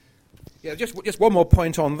 Yeah, just one more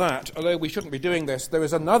point on that. Although we shouldn't be doing this, there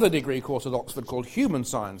is another degree course at Oxford called Human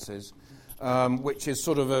Sciences, which is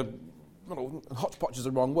sort of a... Well, hotspot is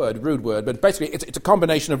the wrong word, rude word, but basically it's a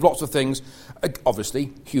combination of lots of things,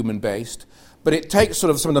 obviously human-based, but it takes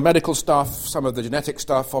sort of some of the medical stuff, some of the genetic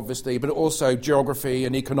stuff, obviously, but also geography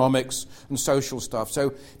and economics and social stuff.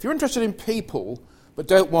 So if you're interested in people but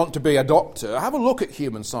don't want to be a doctor, have a look at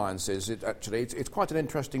Human Sciences. It's quite an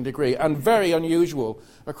interesting degree and very unusual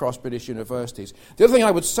across British universities. The other thing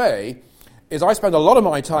I would say is I spend a lot of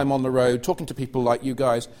my time on the road talking to people like you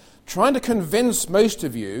guys, trying to convince most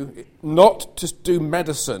of you not to do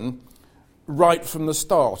medicine right from the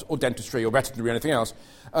start, or dentistry, or veterinary, or anything else.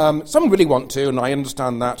 Some really want to, and I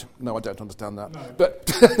understand that. No, I don't understand that. No.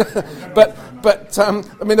 But I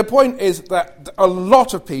mean, the point is that a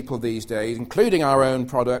lot of people these days, including our own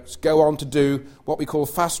products, go on to do what we call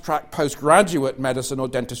fast-track postgraduate medicine, or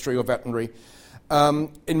dentistry, or veterinary.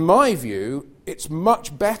 In my view, it's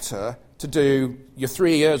much better to do your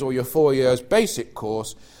 3 years or your 4 years basic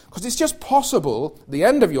course, because it's just possible, at the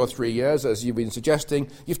end of your 3 years, as you've been suggesting,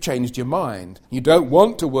 you've changed your mind. You don't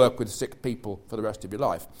want to work with sick people for the rest of your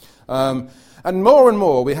life. And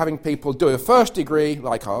more, we're having people do a first degree,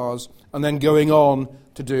 like ours, and then going on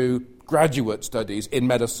to do graduate studies in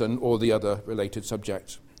medicine or the other related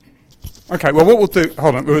subjects. Okay, well, what we'll do...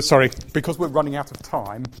 Hold on, sorry. Because we're running out of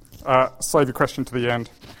time, save your question to the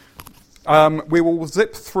end. We will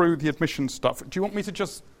zip through the admission stuff. Do you want me to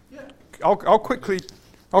just... Yeah.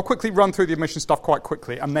 I'll quickly run through the admission stuff quite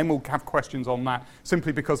quickly, and then we'll have questions on that,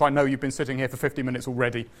 simply because I know you've been sitting here for 50 minutes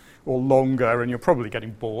already, or longer, and you're probably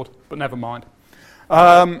getting bored, but never mind.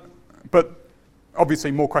 But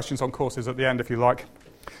obviously more questions on courses at the end if you like.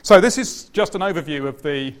 So this is just an overview of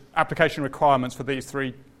the application requirements for these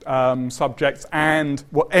three subjects, and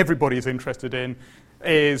what everybody is interested in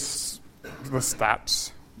is the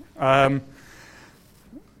stats.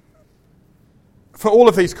 For all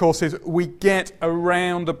of these courses, we get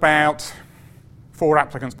around about 4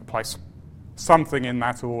 applicants per place, something in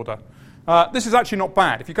that order. This is actually not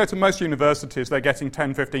bad. If you go to most universities, they're getting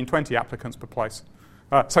 10, 15, 20 applicants per place.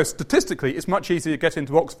 So statistically, it's much easier to get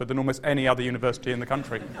into Oxford than almost any other university in the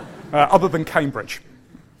country, other than Cambridge.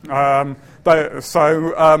 There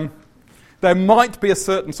might be a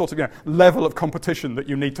certain sort of level of competition that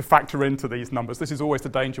you need to factor into these numbers. This is always the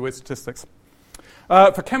danger with statistics.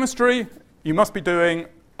 For chemistry, you must be doing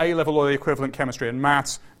A-level or the equivalent chemistry and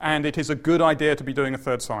maths, and it is a good idea to be doing a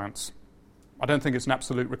third science. I don't think it's an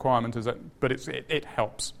absolute requirement, but it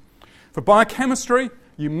helps. For biochemistry,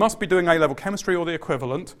 you must be doing A-level chemistry or the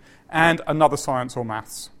equivalent, and another science or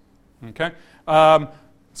maths. Okay?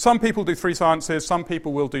 Some people do 3 sciences, some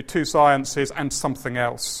people will do 2 sciences and something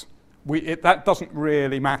else. That doesn't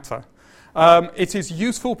really matter. It is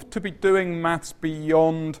useful to be doing maths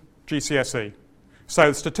beyond GCSE.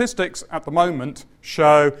 So statistics at the moment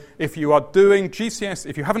show if you are doing GCSE,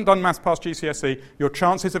 if you haven't done maths past GCSE, your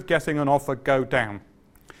chances of getting an offer go down.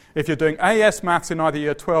 If you're doing AS maths in either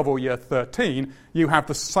year 12 or year 13, you have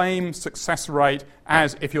the same success rate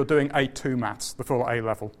as if you're doing A2 maths, the full A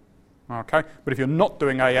level. Okay? But if you're not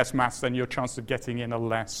doing AS maths, then your chances of getting in are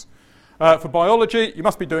less. For biology, you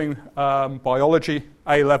must be doing biology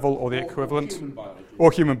A level or the equivalent.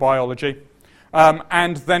 Or human biology.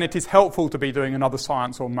 And then it is helpful to be doing another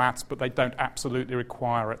science or maths, but they don't absolutely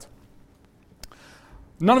require it.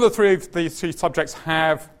 None of the three of these three subjects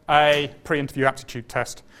have a pre-interview aptitude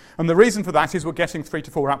test. And the reason for that is we're getting 3 to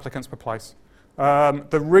 4 applicants per place.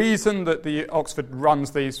 The reason that the Oxford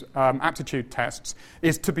runs these aptitude tests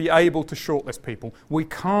is to be able to shortlist people. We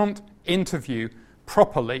can't interview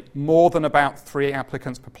properly more than about 3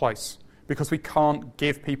 applicants per place, because we can't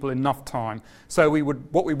give people enough time. So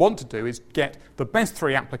what we want to do is get the best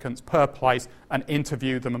 3 applicants per place and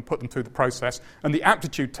interview them and put them through the process. And the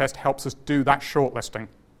aptitude test helps us do that shortlisting.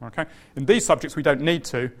 Okay? In these subjects, we don't need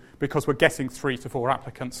to, because we're getting 3 to 4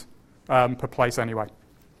 applicants per place anyway.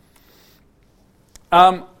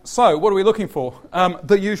 So what are we looking for?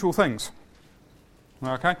 The usual things.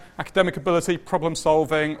 Okay? Academic ability, problem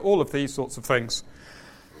solving, all of these sorts of things.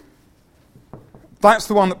 That's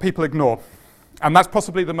the one that people ignore, and that's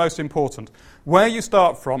possibly the most important. Where you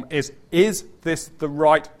start from is this the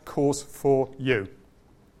right course for you?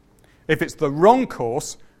 If it's the wrong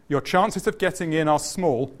course, your chances of getting in are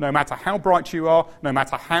small, no matter how bright you are, no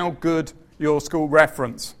matter how good your school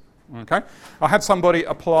reference. Okay? I had somebody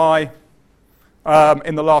apply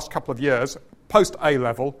in the last couple of years, post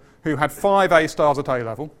A-level, who had 5 A stars at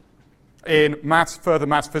A-level in maths, further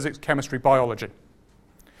maths, physics, chemistry, biology.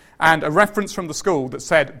 And a reference from the school that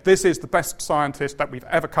said, this is the best scientist that we've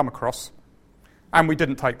ever come across, and we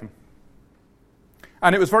didn't take them.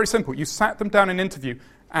 And it was very simple. You sat them down in an interview,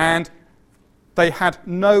 and they had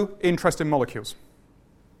no interest in molecules.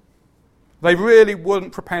 They really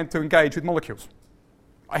weren't prepared to engage with molecules.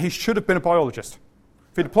 He should have been a biologist.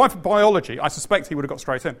 If he'd applied for biology, I suspect he would have got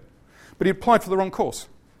straight in. But he applied for the wrong course.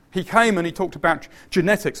 He came and he talked about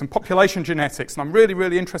genetics and population genetics, and I'm really,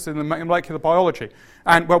 really interested in molecular biology.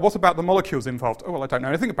 And, well, what about the molecules involved? Oh, well, I don't know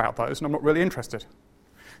anything about those, and I'm not really interested.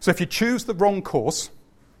 So if you choose the wrong course,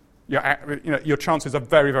 your chances are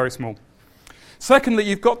very, very small. Secondly,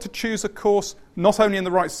 you've got to choose a course not only in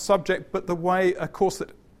the right subject, but a course that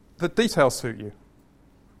the details suit you.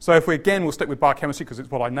 So if we'll stick with biochemistry because it's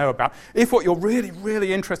what I know about. If what you're really,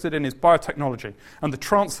 really interested in is biotechnology and the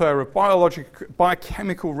transfer of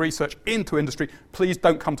biochemical research into industry, please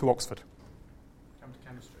don't come to Oxford. Come to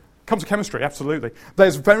chemistry. Come to chemistry, absolutely.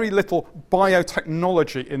 There's very little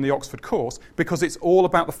biotechnology in the Oxford course because it's all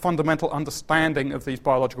about the fundamental understanding of these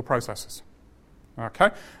biological processes. Okay?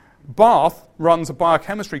 Bath runs a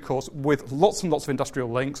biochemistry course with lots and lots of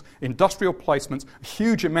industrial links, industrial placements, a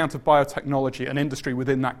huge amount of biotechnology and industry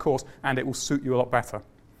within that course, and it will suit you a lot better.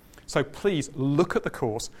 So please look at the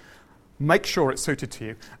course, make sure it's suited to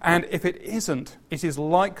you, and if it isn't, it is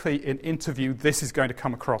likely in interview this is going to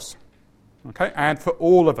come across. Okay? And for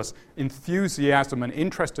all of us, enthusiasm and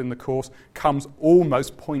interest in the course comes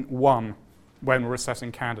almost 0.1 when we're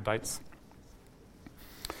assessing candidates.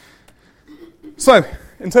 So,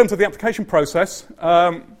 in terms of the application process,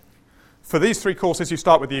 for these 3 courses, you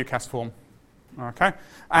start with the UCAS form. Okay?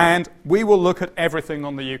 And we will look at everything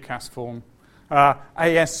on the UCAS form.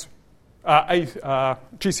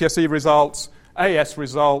 GCSE results, AS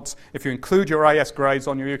results. If you include your AS grades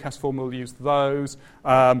on your UCAS form, we'll use those.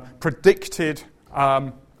 Predicted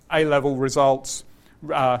A-level results,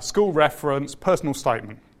 school reference, personal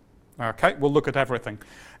statement. Okay? We'll look at everything.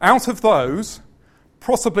 Out of those,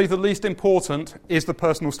 possibly the least important is the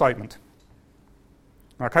personal statement.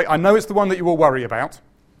 Okay, I know it's the one that you will worry about,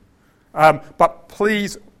 but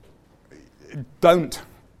please don't.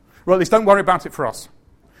 Well, at least don't worry about it for us.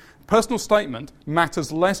 Personal statement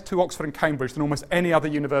matters less to Oxford and Cambridge than almost any other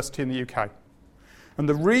university in the UK. And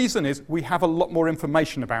the reason is we have a lot more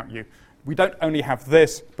information about you. We don't only have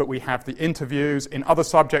this, but we have the interviews. In other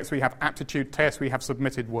subjects, we have aptitude tests, we have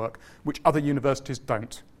submitted work, which other universities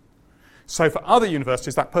don't. So for other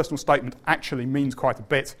universities, that personal statement actually means quite a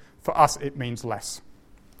bit. For us, it means less.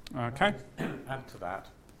 Okay? Add to that,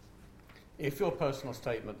 if your personal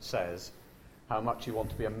statement says how much you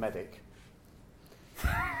want to be a medic,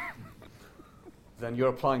 then you're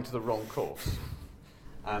applying to the wrong course.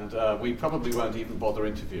 And we probably won't even bother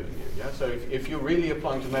interviewing you. Yeah? So if you're really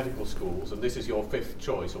applying to medical schools, and this is your 5th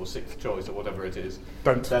choice or 6th choice or whatever it is,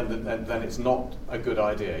 then it's not a good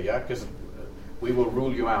idea, yeah? Because we will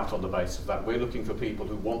rule you out on the basis of that. We're looking for people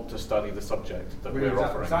who want to study the subject that we're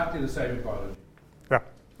offering. Exactly the same in biology.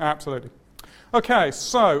 Absolutely. Okay,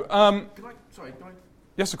 so... Can I?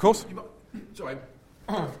 Yes, of course. Sorry.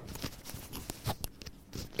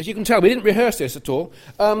 As you can tell, we didn't rehearse this at all.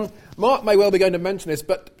 Mark may well be going to mention this,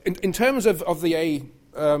 but in terms of the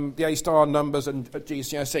A star numbers and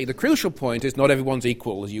GCSE, the crucial point is not everyone's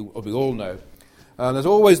equal, as we all know. There's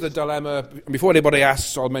always the dilemma, before anybody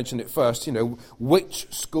asks, I'll mention it first,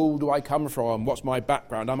 which school do I come from? What's my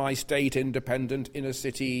background? Am I state, independent, inner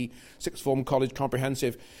city, sixth form, college,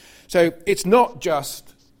 comprehensive? So it's not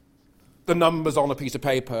just the numbers on a piece of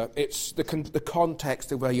paper, it's the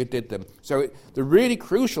context of where you did them. So the really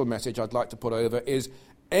crucial message I'd like to put over is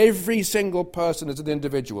every single person is an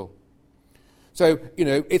individual. So,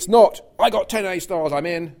 it's not, I got 10 A stars, I'm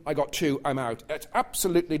in, I got 2, I'm out. It's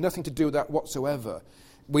absolutely nothing to do with that whatsoever.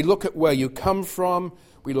 We look at where you come from,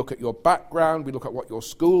 we look at your background, we look at what your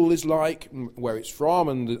school is like, where it's from,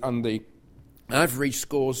 and the average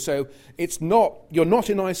scores. So you're not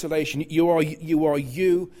in isolation, you are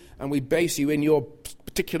you, and we base you in your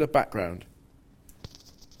particular background.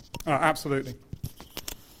 Absolutely.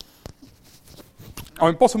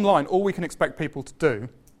 Bottom line, all we can expect people to do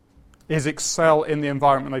is excel in the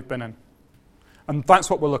environment they've been in. And that's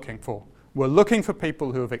what we're looking for. We're looking for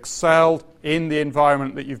people who have excelled in the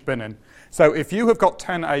environment that you've been in. So if you have got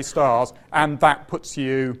 10 A stars and that puts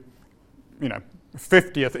you,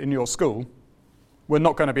 50th in your school, we're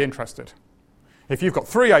not going to be interested. If you've got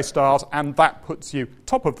 3 A stars and that puts you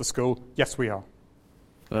top of the school, yes, we are.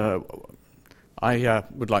 I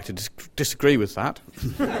would like to disagree with that.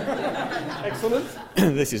 Excellent.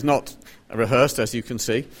 This is not rehearsed, as you can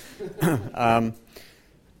see.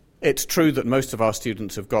 It's true that most of our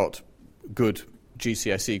students have got good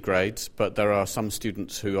GCSE grades, but there are some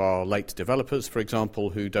students who are late developers, for example,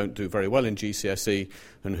 who don't do very well in GCSE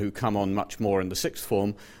and who come on much more in the sixth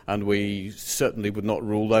form, and we certainly would not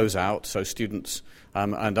rule those out. So students,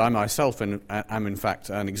 and I myself am in fact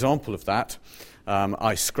an example of that.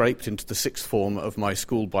 I scraped into the sixth form of my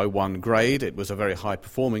school by 1 grade. It was a very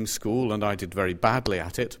high-performing school, and I did very badly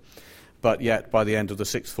at it. But yet, by the end of the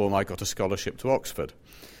sixth form, I got a scholarship to Oxford.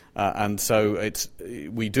 And so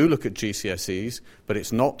we do look at GCSEs, but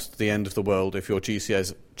it's not the end of the world if your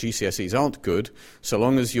GCSEs aren't good, so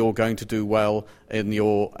long as you're going to do well in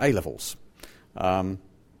your A-levels.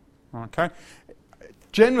 Okay.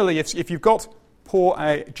 Generally, if you've got poor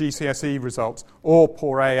GCSE results or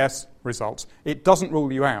poor AS results, it doesn't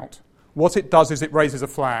rule you out. What it does is it raises a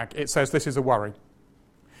flag. It says this is a worry.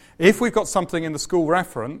 If we've got something in the school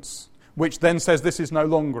reference which then says this is no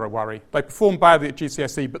longer a worry. They performed badly at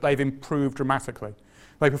GCSE, but they've improved dramatically.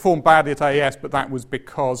 They performed badly at AES, but that was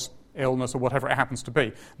because illness or whatever it happens to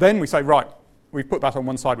be. Then we say, right, we've put that on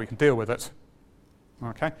one side, we can deal with it.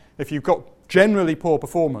 Okay? If you've got generally poor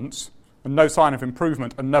performance and no sign of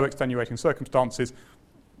improvement and no extenuating circumstances,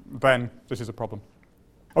 then this is a problem.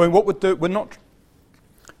 What we'll do,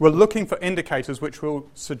 we're looking for indicators which will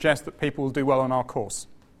suggest that people will do well on our course.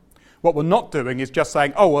 What we're not doing is just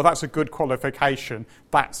saying, oh, well, that's a good qualification.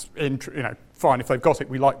 That's fine. If they've got it,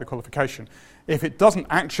 we like the qualification. If it doesn't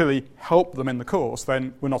actually help them in the course,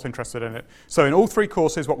 then we're not interested in it. So in all 3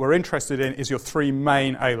 courses, what we're interested in is your 3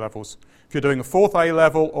 main A-levels. If you're doing a 4th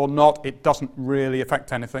A-level or not, it doesn't really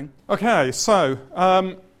affect anything. Okay, so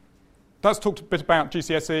that's talked a bit about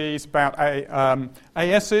GCSEs, about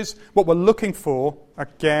ASs. What we're looking for,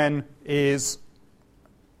 again, is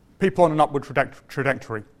people on an upward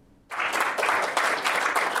trajectory.